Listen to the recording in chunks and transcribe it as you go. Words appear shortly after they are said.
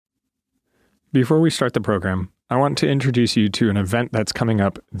Before we start the program, I want to introduce you to an event that's coming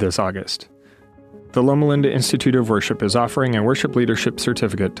up this August. The Loma Linda Institute of Worship is offering a worship leadership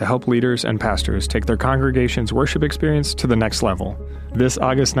certificate to help leaders and pastors take their congregation's worship experience to the next level. This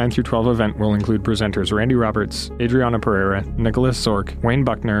August 9 through 12 event will include presenters Randy Roberts, Adriana Pereira, Nicholas Zork, Wayne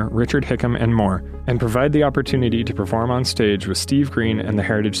Buckner, Richard Hickam, and more, and provide the opportunity to perform on stage with Steve Green and the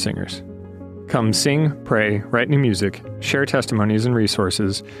Heritage Singers. Come sing, pray, write new music, share testimonies and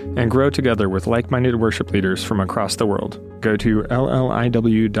resources, and grow together with like-minded worship leaders from across the world. Go to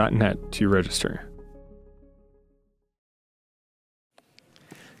lliw.net to register.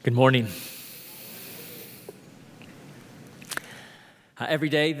 Good morning. Every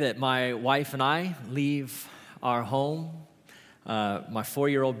day that my wife and I leave our home, my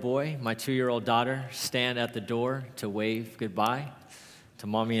 4-year-old boy, my 2-year-old daughter stand at the door to wave goodbye to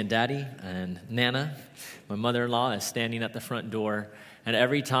Mommy and Daddy, and Nana, my mother-in-law, is standing at the front door, and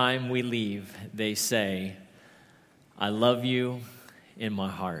every time we leave, they say, "I love you in my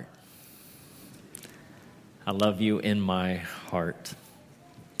heart. I love you in my heart."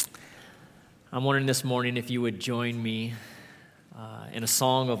 I'm wondering this morning if you would join me in a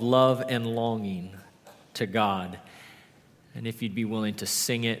song of love and longing to God, and if you'd be willing to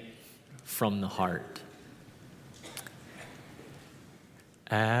sing it from the heart.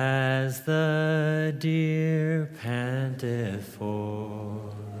 As the deer panteth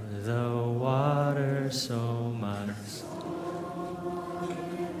for the water, so my soul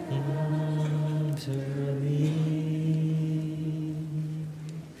to thee.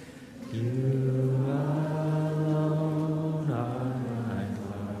 You alone are my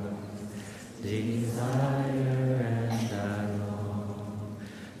heart's desire, and I long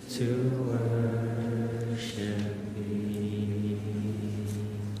to worship thee.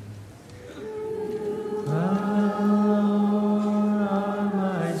 Alone are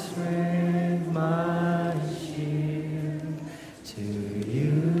my strength, my shield. To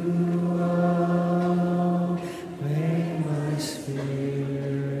you alone may my spirit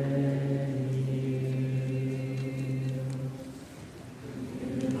yield.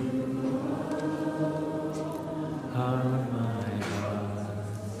 Are my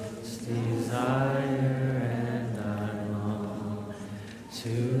heart's desire, and I long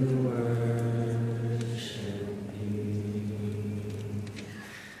to worship thee.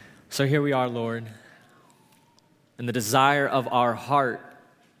 So here we are, Lord, and the desire of our heart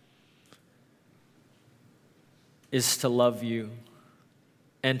is to love you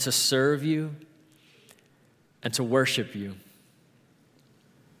and to serve you and to worship you.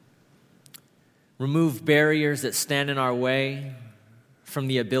 Remove barriers that stand in our way from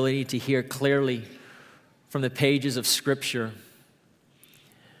the ability to hear clearly from the pages of Scripture.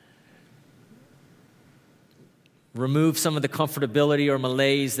 Remove some of the comfortability or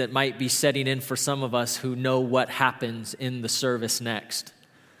malaise that might be setting in for some of us who know what happens in the service next.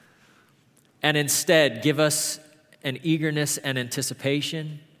 And instead, give us an eagerness and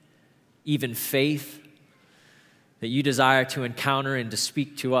anticipation, even faith, that you desire to encounter and to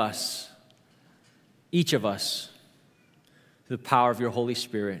speak to us, each of us, through the power of your Holy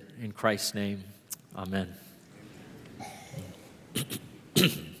Spirit. In Christ's name, amen.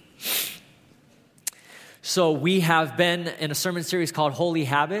 So we have been in a sermon series called Holy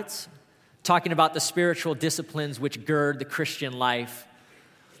Habits, talking about the spiritual disciplines which gird the Christian life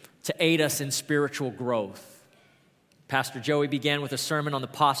to aid us in spiritual growth. Pastor Joey began with a sermon on the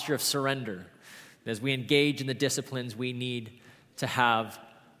posture of surrender. As we engage in the disciplines, we need to have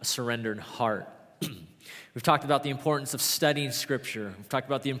a surrendered heart. We've talked about the importance of studying Scripture. We've talked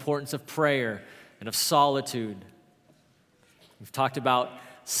about the importance of prayer and of solitude. We've talked about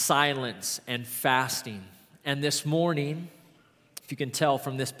silence and fasting. And this morning, if you can tell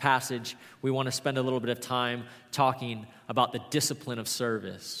from this passage, we want to spend a little bit of time talking about the discipline of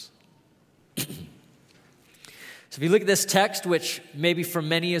service. So if you look at this text, which maybe for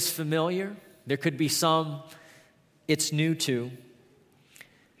many is familiar, there could be some it's new to.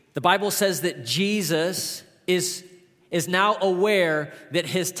 The Bible says that Jesus is now aware that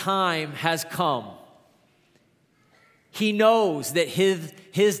his time has come. He knows that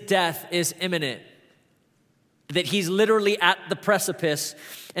his death is imminent, that he's literally at the precipice.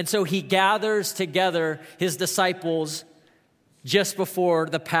 And so he gathers together his disciples just before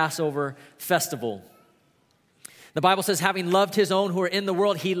the Passover festival. The Bible says, having loved his own who are in the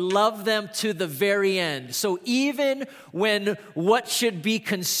world, he loved them to the very end. So even when what should be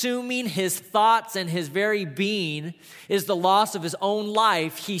consuming his thoughts and his very being is the loss of his own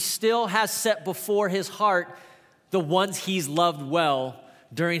life, he still has set before his heart the ones he's loved well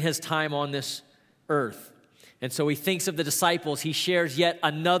during his time on this earth. And so he thinks of the disciples. He shares yet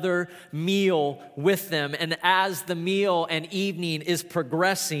another meal with them. And as the meal and evening is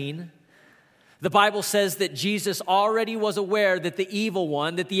progressing, the Bible says that Jesus already was aware that the evil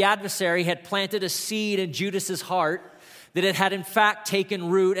one, that the adversary had planted a seed in Judas's heart, that it had in fact taken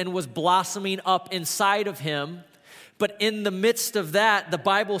root and was blossoming up inside of him. But in the midst of that, the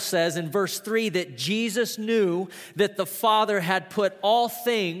Bible says in verse 3 that Jesus knew that the Father had put all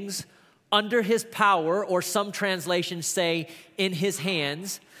things under his power, or some translations say in his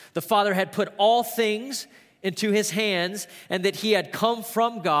hands. The Father had put all things into his hands, and that he had come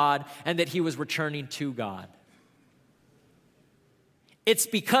from God, and that he was returning to God. It's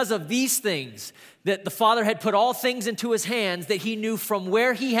because of these things that the Father had put all things into his hands, that he knew from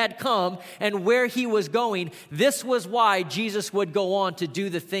where he had come and where he was going. This was why Jesus would go on to do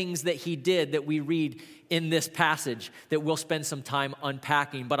the things that he did that we read in this passage that we'll spend some time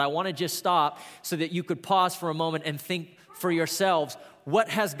unpacking. But I want to just stop so that you could pause for a moment and think for yourselves, what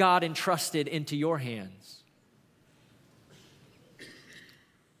has God entrusted into your hands?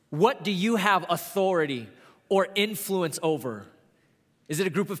 What do you have authority or influence over? Is it a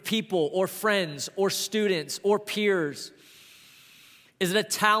group of people or friends or students or peers? Is it a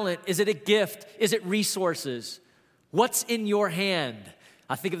talent? Is it a gift? Is it resources? What's in your hand?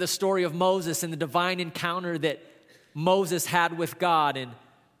 I think of the story of Moses and the divine encounter that Moses had with God, and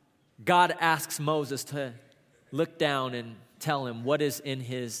God asks Moses to look down and tell him what is in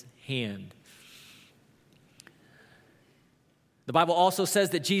his hand. The Bible also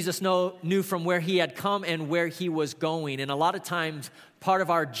says that Jesus knew from where he had come and where he was going. And a lot of times, part of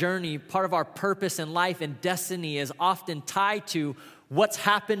our journey, part of our purpose in life and destiny is often tied to what's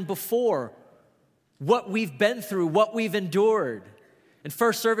happened before, what we've been through, what we've endured. In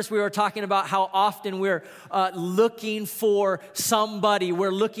first service, we were talking about how often we're looking for somebody. We're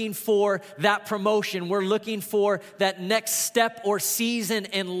looking for that promotion. We're looking for that next step or season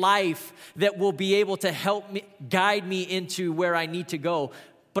in life that will be able to help me, guide me into where I need to go.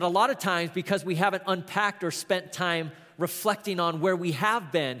 But a lot of times, because we haven't unpacked or spent time reflecting on where we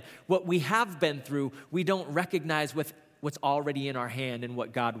have been, what we have been through, we don't recognize what's already in our hand and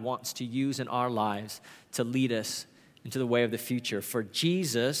what God wants to use in our lives to lead us into the way of the future. For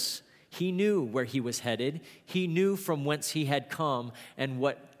Jesus, he knew where he was headed. He knew from whence he had come and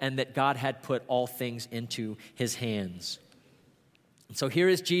that God had put all things into his hands. And so here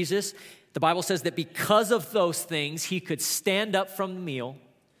is Jesus. The Bible says that because of those things, he could stand up from the meal,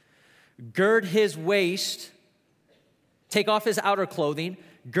 gird his waist, take off his outer clothing,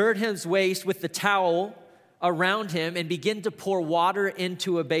 gird his waist with the towel around him, and begin to pour water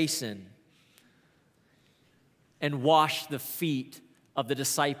into a basin and wash the feet of the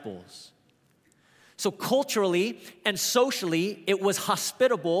disciples. So culturally and socially, it was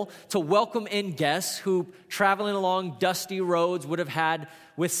hospitable to welcome in guests who, traveling along dusty roads, would have had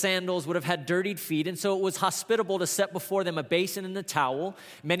dirtied feet. And so it was hospitable to set before them a basin and a towel.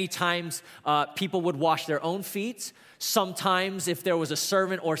 Many times, people would wash their own feet. Sometimes, if there was a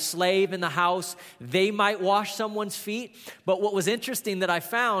servant or slave in the house, they might wash someone's feet. But what was interesting that I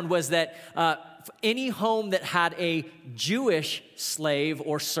found was that any home that had a Jewish slave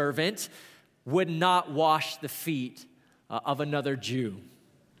or servant would not wash the feet of another Jew.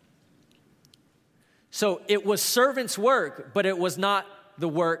 So it was servant's work, but it was not the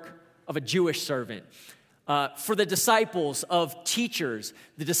work of a Jewish servant. For the disciples of teachers,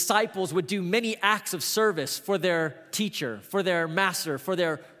 the disciples would do many acts of service for their teacher, for their master, for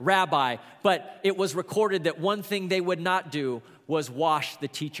their rabbi, but it was recorded that one thing they would not do was wash the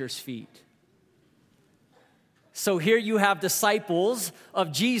teacher's feet. So here you have disciples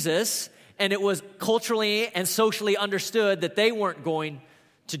of Jesus, and it was culturally and socially understood that they weren't going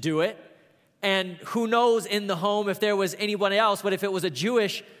to do it. And who knows in the home if there was anyone else, but if it was a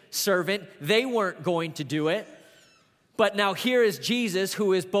Jewish servant, they weren't going to do it. But now here is Jesus,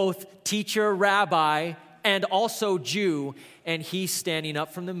 who is both teacher, rabbi, and also Jew, and he's standing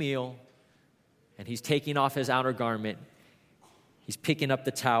up from the meal, and he's taking off his outer garment. He's picking up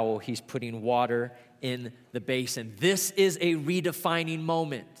the towel. He's putting water in the basin. This is a redefining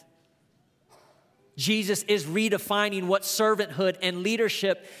moment. Jesus is redefining what servanthood and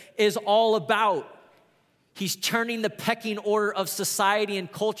leadership is all about. He's turning the pecking order of society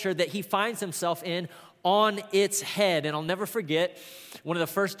and culture that he finds himself in on its head. And I'll never forget, one of the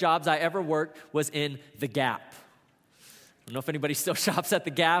first jobs I ever worked was in The Gap. I don't know if anybody still shops at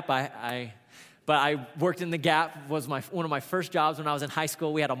The Gap. But I worked in The Gap, was one of my first jobs when I was in high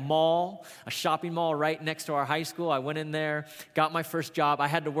school. We had a mall, a shopping mall right next to our high school. I went in there, got my first job. I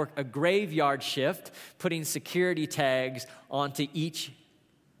had to work a graveyard shift, putting security tags onto each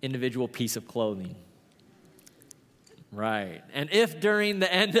individual piece of clothing. Right. And if during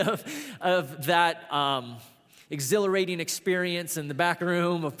the end of that exhilarating experience in the back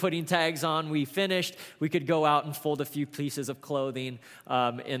room of putting tags on, we finished, we could go out and fold a few pieces of clothing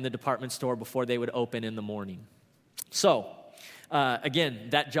in the department store before they would open in the morning. So, again,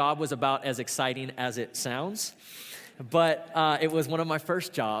 that job was about as exciting as it sounds, but it was one of my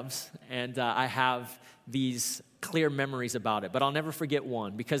first jobs, and I have these clear memories about it. But I'll never forget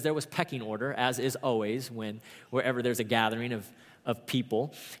one, because there was pecking order, as is always wherever there's a gathering of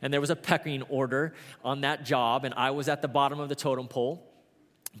people. And there was a pecking order on that job, and I was at the bottom of the totem pole.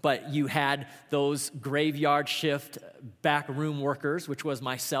 But you had those graveyard shift back room workers, which was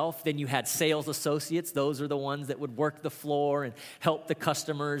myself. Then you had sales associates. Those are the ones that would work the floor and help the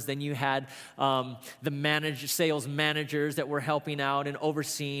customers. Then you had the sales managers that were helping out and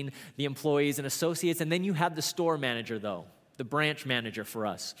overseeing the employees and associates. And then you had the store manager, though, the branch manager for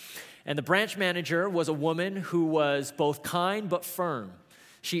us. And the branch manager was a woman who was both kind but firm.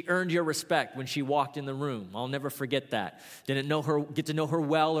 She earned your respect when she walked in the room. I'll never forget that. Didn't get to know her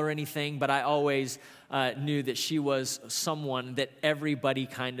well or anything, but I always knew that she was someone that everybody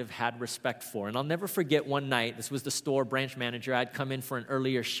kind of had respect for. And I'll never forget one night, this was the store branch manager. I'd come in for an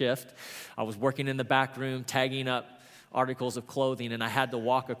earlier shift. I was working in the back room, tagging up articles of clothing, and I had to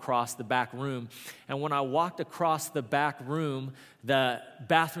walk across the back room. And when I walked across the back room, the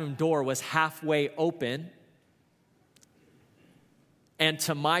bathroom door was halfway open. And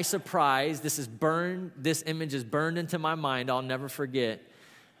to my surprise, this image is burned into my mind. I'll never forget.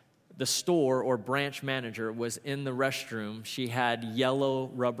 The store or branch manager was in the restroom. She had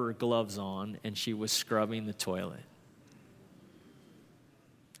yellow rubber gloves on, and she was scrubbing the toilet.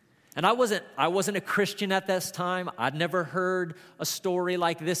 And I wasn't a Christian at this time. I'd never heard a story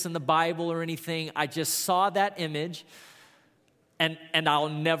like this in the Bible or anything. I just saw that image, and I'll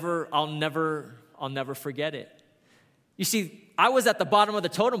never forget it. You see, I was at the bottom of the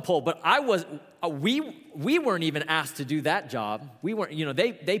totem pole, but we weren't even asked to do that job. We weren't,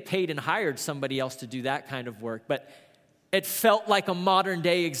 they paid and hired somebody else to do that kind of work, but it felt like a modern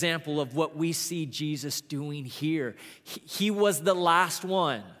day example of what we see Jesus doing here. He was the last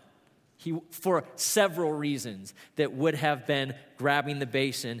one. For several reasons that would have been grabbing the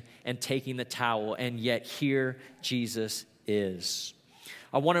basin and taking the towel, and yet here Jesus is.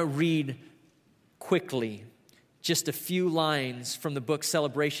 I want to read quickly just a few lines from the book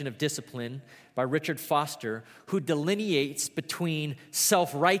Celebration of Discipline by Richard Foster, who delineates between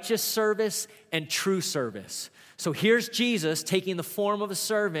self-righteous service and true service. So here's Jesus taking the form of a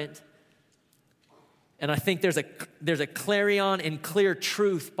servant, and I think there's a clarion and clear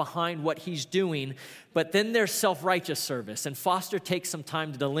truth behind what he's doing, but then there's self-righteous service, and Foster takes some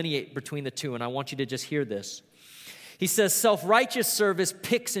time to delineate between the two, and I want you to just hear this. He says, self-righteous service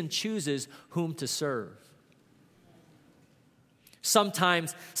picks and chooses whom to serve.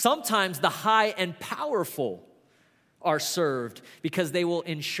 Sometimes the high and powerful are served because they will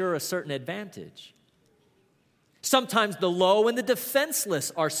ensure a certain advantage. Sometimes the low and the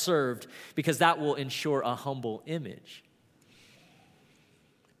defenseless are served because that will ensure a humble image.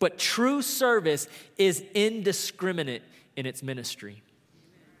 But true service is indiscriminate in its ministry.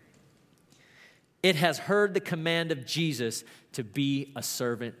 It has heard the command of Jesus to be a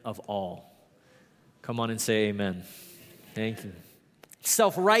servant of all. Come on and say amen. Thank you.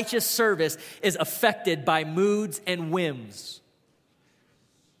 Self-righteous service is affected by moods and whims.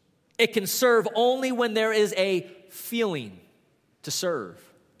 It can serve only when there is a feeling to serve.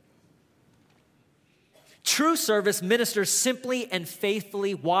 True service ministers simply and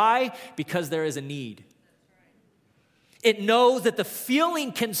faithfully. Why? Because there is a need. It knows that the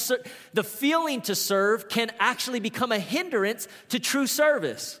feeling to serve can actually become a hindrance to true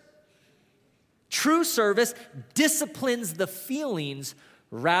service. True service disciplines the feelings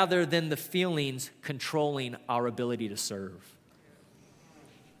rather than the feelings controlling our ability to serve.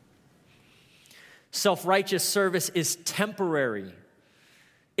 Self-righteous service is temporary.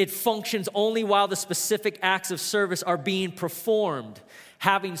 It functions only while the specific acts of service are being performed.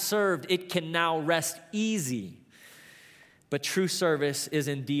 Having served, it can now rest easy. But true service is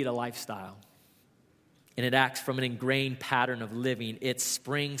indeed a lifestyle. And it acts from an ingrained pattern of living. It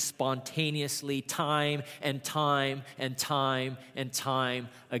springs spontaneously time and time and time and time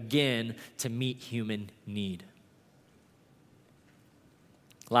again to meet human need.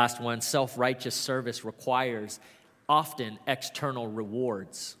 Last one, self-righteous service requires often external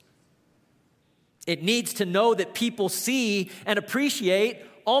rewards. It needs to know that people see and appreciate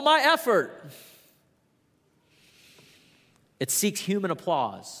all my effort. It seeks human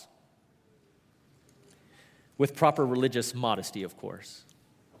applause. With proper religious modesty, of course.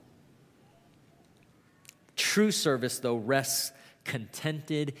 True service, though, rests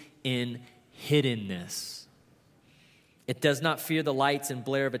contented in hiddenness. It does not fear the lights and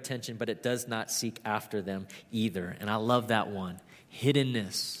blare of attention, but it does not seek after them either. And I love that one,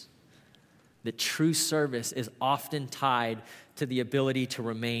 hiddenness. That true service is often tied to the ability to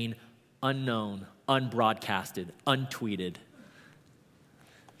remain unknown, unbroadcasted, untweeted.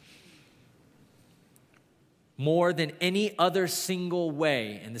 More than any other single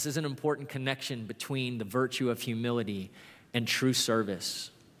way, and this is an important connection between the virtue of humility and true service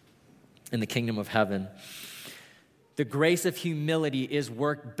in the kingdom of heaven. The grace of humility is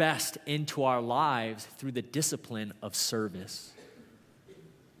worked best into our lives through the discipline of service.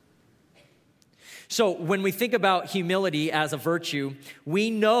 So when we think about humility as a virtue,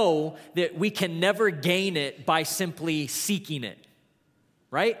 we know that we can never gain it by simply seeking it,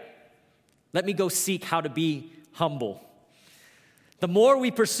 right? Let me go seek how to be humble. The more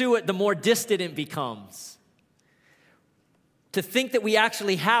we pursue it, the more distant it becomes. To think that we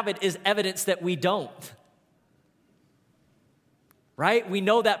actually have it is evidence that we don't. Right? We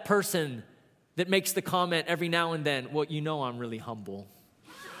know that person that makes the comment every now and then, well, you know I'm really humble.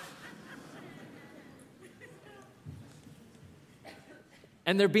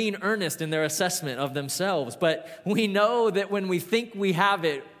 And they're being earnest in their assessment of themselves. But we know that when we think we have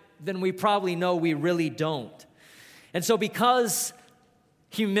it, then we probably know we really don't. And so because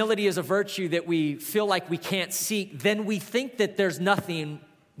humility is a virtue that we feel like we can't seek, then we think that there's nothing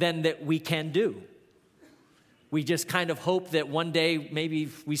then that we can do. We just kind of hope that one day maybe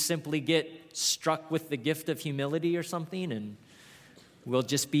we simply get struck with the gift of humility or something and we'll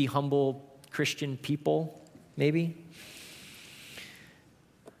just be humble Christian people, maybe.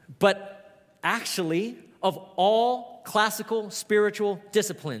 But actually, of all classical spiritual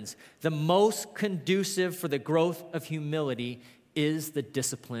disciplines, the most conducive for the growth of humility is the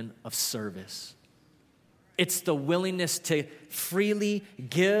discipline of service. It's the willingness to freely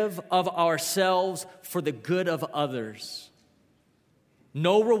give of ourselves for the good of others.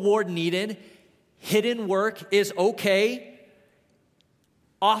 No reward needed. Hidden work is okay.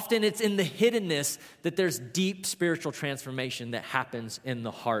 Often it's in the hiddenness that there's deep spiritual transformation that happens in the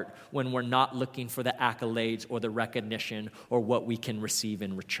heart when we're not looking for the accolades or the recognition or what we can receive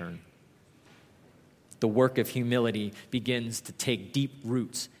in return. The work of humility begins to take deep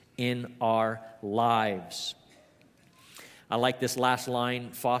roots in our lives. I like this last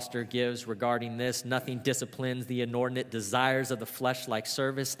line Foster gives regarding this. Nothing disciplines the inordinate desires of the flesh like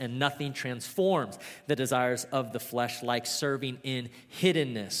service, and nothing transforms the desires of the flesh like serving in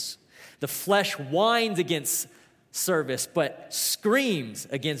hiddenness. The flesh whines against service, but screams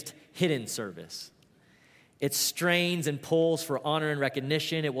against hidden service. It strains and pulls for honor and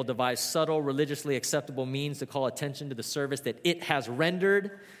recognition. It will devise subtle, religiously acceptable means to call attention to the service that it has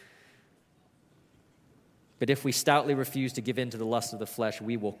rendered. But if we stoutly refuse to give in to the lust of the flesh,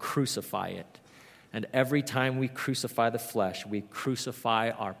 we will crucify it. And every time we crucify the flesh, we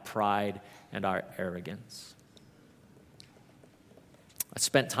crucify our pride and our arrogance. I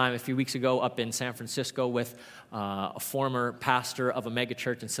spent time a few weeks ago up in San Francisco with a former pastor of a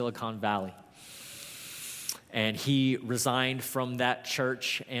megachurch in Silicon Valley. And he resigned from that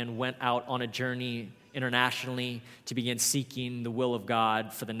church and went out on a journey internationally to begin seeking the will of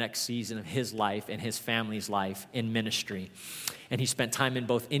God for the next season of his life and his family's life in ministry. And he spent time in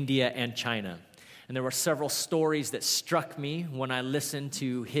both India and China. And there were several stories that struck me when I listened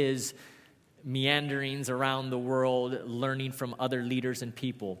to his meanderings around the world, learning from other leaders and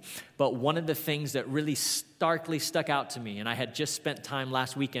people. But one of the things that really starkly stuck out to me, and I had just spent time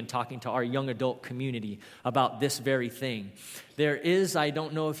last weekend talking to our young adult community about this very thing. There is, I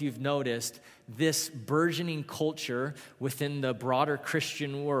don't know if you've noticed, this burgeoning culture within the broader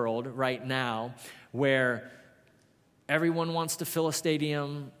Christian world right now where everyone wants to fill a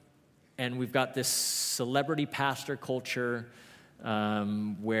stadium, and we've got this celebrity pastor culture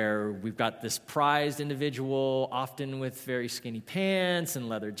where we've got this prized individual, often with very skinny pants and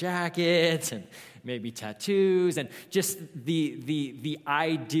leather jackets and maybe tattoos, and just the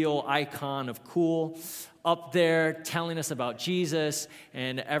ideal icon of cool up there telling us about Jesus,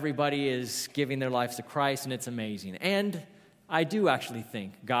 and everybody is giving their lives to Christ, and it's amazing. And I do actually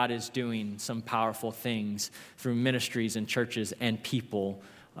think God is doing some powerful things through ministries and churches and people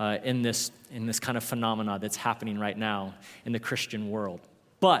in this kind of phenomena that's happening right now in the Christian world.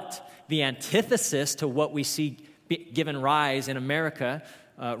 But the antithesis to what we see given rise in America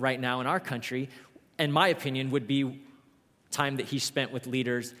right now in our country, in my opinion, would be time that he spent with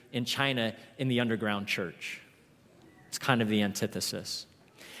leaders in China in the underground church. It's kind of the antithesis.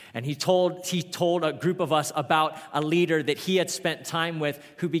 And he told a group of us about a leader that he had spent time with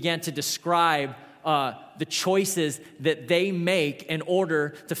who began to describe the choices that they make in order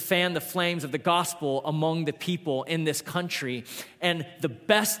to fan the flames of the gospel among the people in this country. And the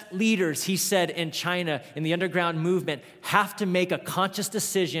best leaders, he said, in China, in the underground movement, have to make a conscious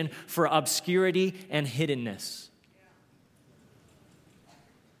decision for obscurity and hiddenness.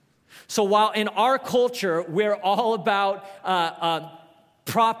 So while in our culture, we're all about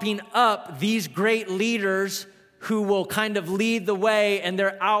propping up these great leaders who will kind of lead the way, and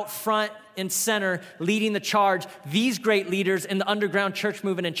they're out front and center leading the charge, these great leaders in the underground church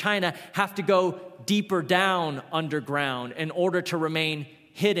movement in China have to go deeper down underground in order to remain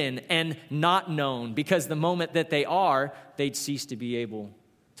hidden and not known, because the moment that they are, they'd cease to be able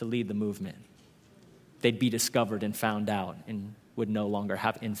to lead the movement. They'd be discovered and found out and would no longer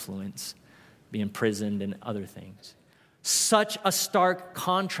have influence, be imprisoned and other things. Such a stark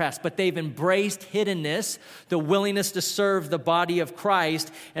contrast, but they've embraced hiddenness, the willingness to serve the body of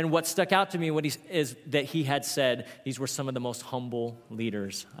Christ. And what stuck out to me is that he had said these were some of the most humble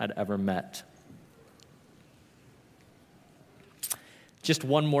leaders I'd ever met. Just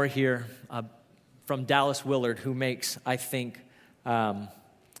one more here from Dallas Willard, who makes, I think, a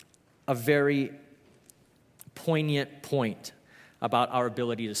very poignant point about our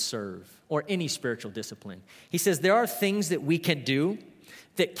ability to serve or any spiritual discipline. He says there are things that we can do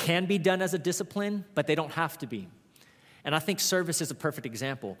that can be done as a discipline, but they don't have to be. And I think service is a perfect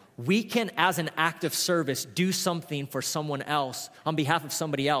example. We can, as an act of service, do something for someone else on behalf of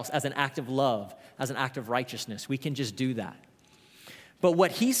somebody else as an act of love, as an act of righteousness. We can just do that. But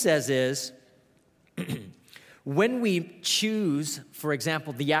what he says is, when we choose, for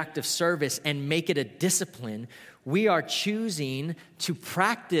example, the act of service and make it a discipline, we are choosing to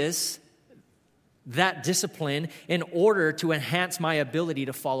practice that discipline in order to enhance my ability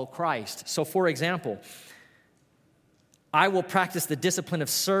to follow Christ. So, for example, I will practice the discipline of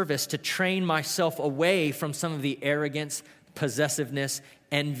service to train myself away from some of the arrogance, possessiveness,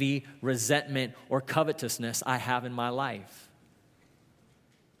 envy, resentment, or covetousness I have in my life.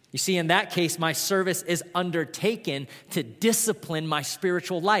 You see, in that case, my service is undertaken to discipline my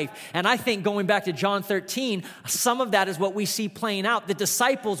spiritual life. And I think going back to John 13, some of that is what we see playing out. The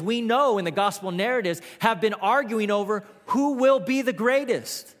disciples, we know in the gospel narratives, have been arguing over who will be the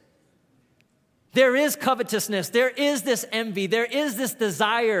greatest. There is covetousness. There is this envy. There is this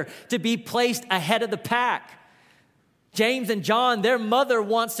desire to be placed ahead of the pack. James and John, their mother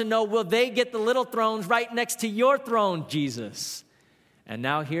wants to know, will they get the little thrones right next to your throne, Jesus? And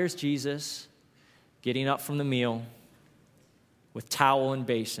now here's Jesus getting up from the meal with towel and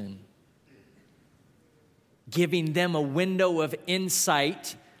basin, giving them a window of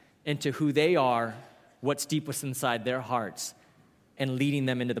insight into who they are, what's deepest inside their hearts, and leading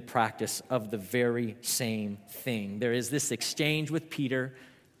them into the practice of the very same thing. There is this exchange with Peter.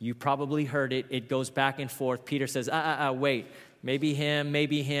 You probably heard it. It goes back and forth. Peter says, wait, maybe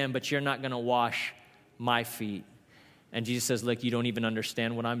him, but you're not going to wash my feet. And Jesus says, look, you don't even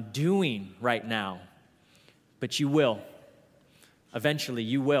understand what I'm doing right now, but you will. Eventually,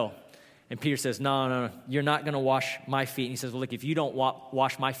 you will. And Peter says, no, you're not going to wash my feet. And he says, well, look, if you don't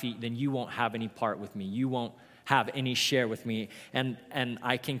wash my feet, then you won't have any part with me. You won't have any share with me. And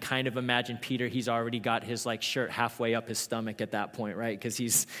I can kind of imagine Peter, he's already got his shirt halfway up his stomach at that point, right? Because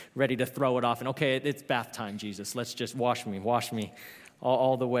he's ready to throw it off. And okay, it's bath time, Jesus. Let's just wash me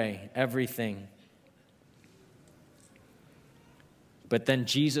all the way, everything. But then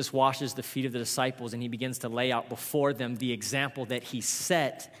Jesus washes the feet of the disciples, and he begins to lay out before them the example that he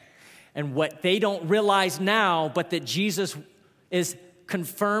set. And what they don't realize now, but that Jesus is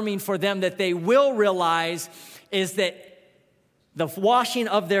confirming for them that they will realize, is that the washing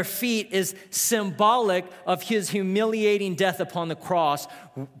of their feet is symbolic of his humiliating death upon the cross,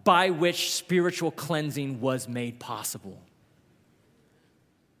 by which spiritual cleansing was made possible.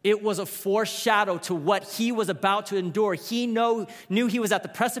 It was a foreshadow to what he was about to endure. He knew he was at the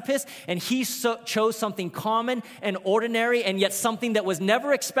precipice, and he chose something common and ordinary, and yet something that was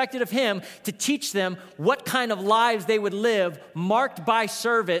never expected of him, to teach them what kind of lives they would live, marked by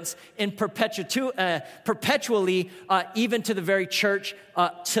service in perpetually, even to the very church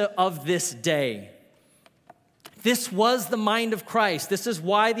of this day. This was the mind of Christ. This is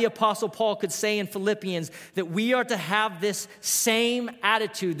why the Apostle Paul could say in Philippians that we are to have this same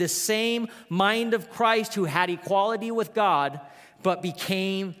attitude, this same mind of Christ, who had equality with God, but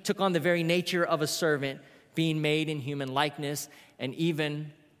took on the very nature of a servant, being made in human likeness, and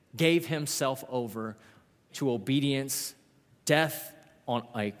even gave himself over to obedience, death on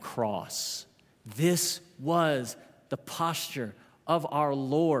a cross. This was the posture of our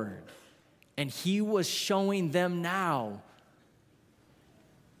Lord. And he was showing them now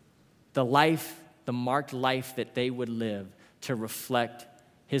the life the marked life that they would live to reflect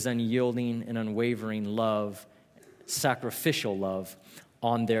his unyielding and unwavering love, sacrificial love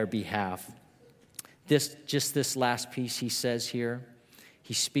on their behalf. This last piece he says here,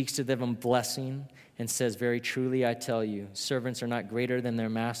 he speaks to them in blessing and says, very truly I tell you, servants are not greater than their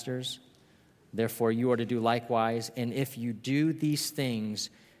masters. Therefore you are to do likewise. And if you do these things,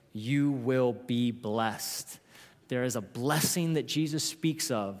 you will be blessed. There is a blessing that Jesus speaks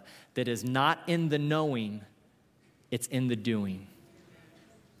of that is not in the knowing, it's in the doing.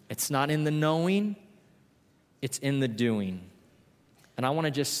 It's not in the knowing, it's in the doing. And I want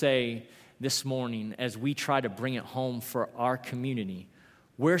to just say this morning, as we try to bring it home for our community,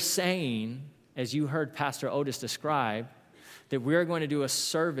 we're saying, as you heard Pastor Otis describe, that we're going to do a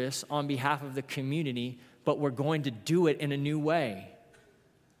service on behalf of the community, but we're going to do it in a new way.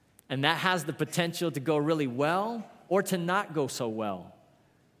 And that has the potential to go really well or to not go so well.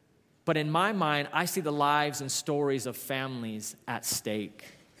 But in my mind, I see the lives and stories of families at stake.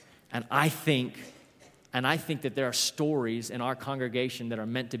 And I think that there are stories in our congregation that are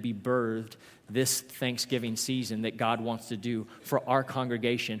meant to be birthed this Thanksgiving season that God wants to do for our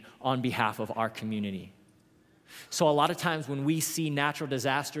congregation on behalf of our community. So a lot of times when we see natural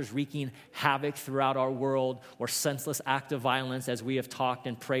disasters wreaking havoc throughout our world or senseless act of violence, as we have talked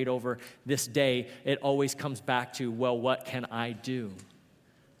and prayed over this day, it always comes back to, well, what can I do?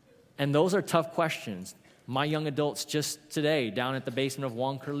 And those are tough questions. My young adults just today down at the basement of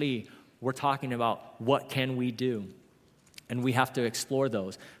Wong Kur Lee, we're talking about what can we do? And we have to explore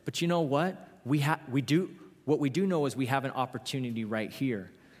those. But you know what? What we do know is we have an opportunity right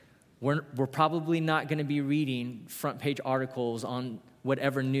here. We're probably not going to be reading front page articles on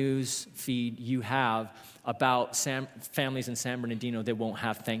whatever news feed you have about families in San Bernardino that won't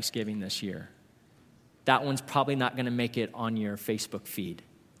have Thanksgiving this year. That one's probably not going to make it on your Facebook feed.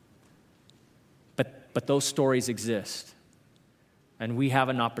 But those stories exist. And we have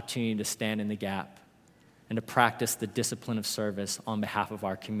an opportunity to stand in the gap and to practice the discipline of service on behalf of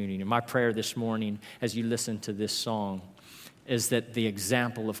our community. And my prayer this morning, as you listen to this song, is that the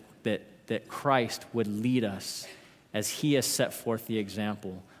example of that Christ would lead us as he has set forth the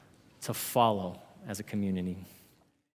example to follow as a community.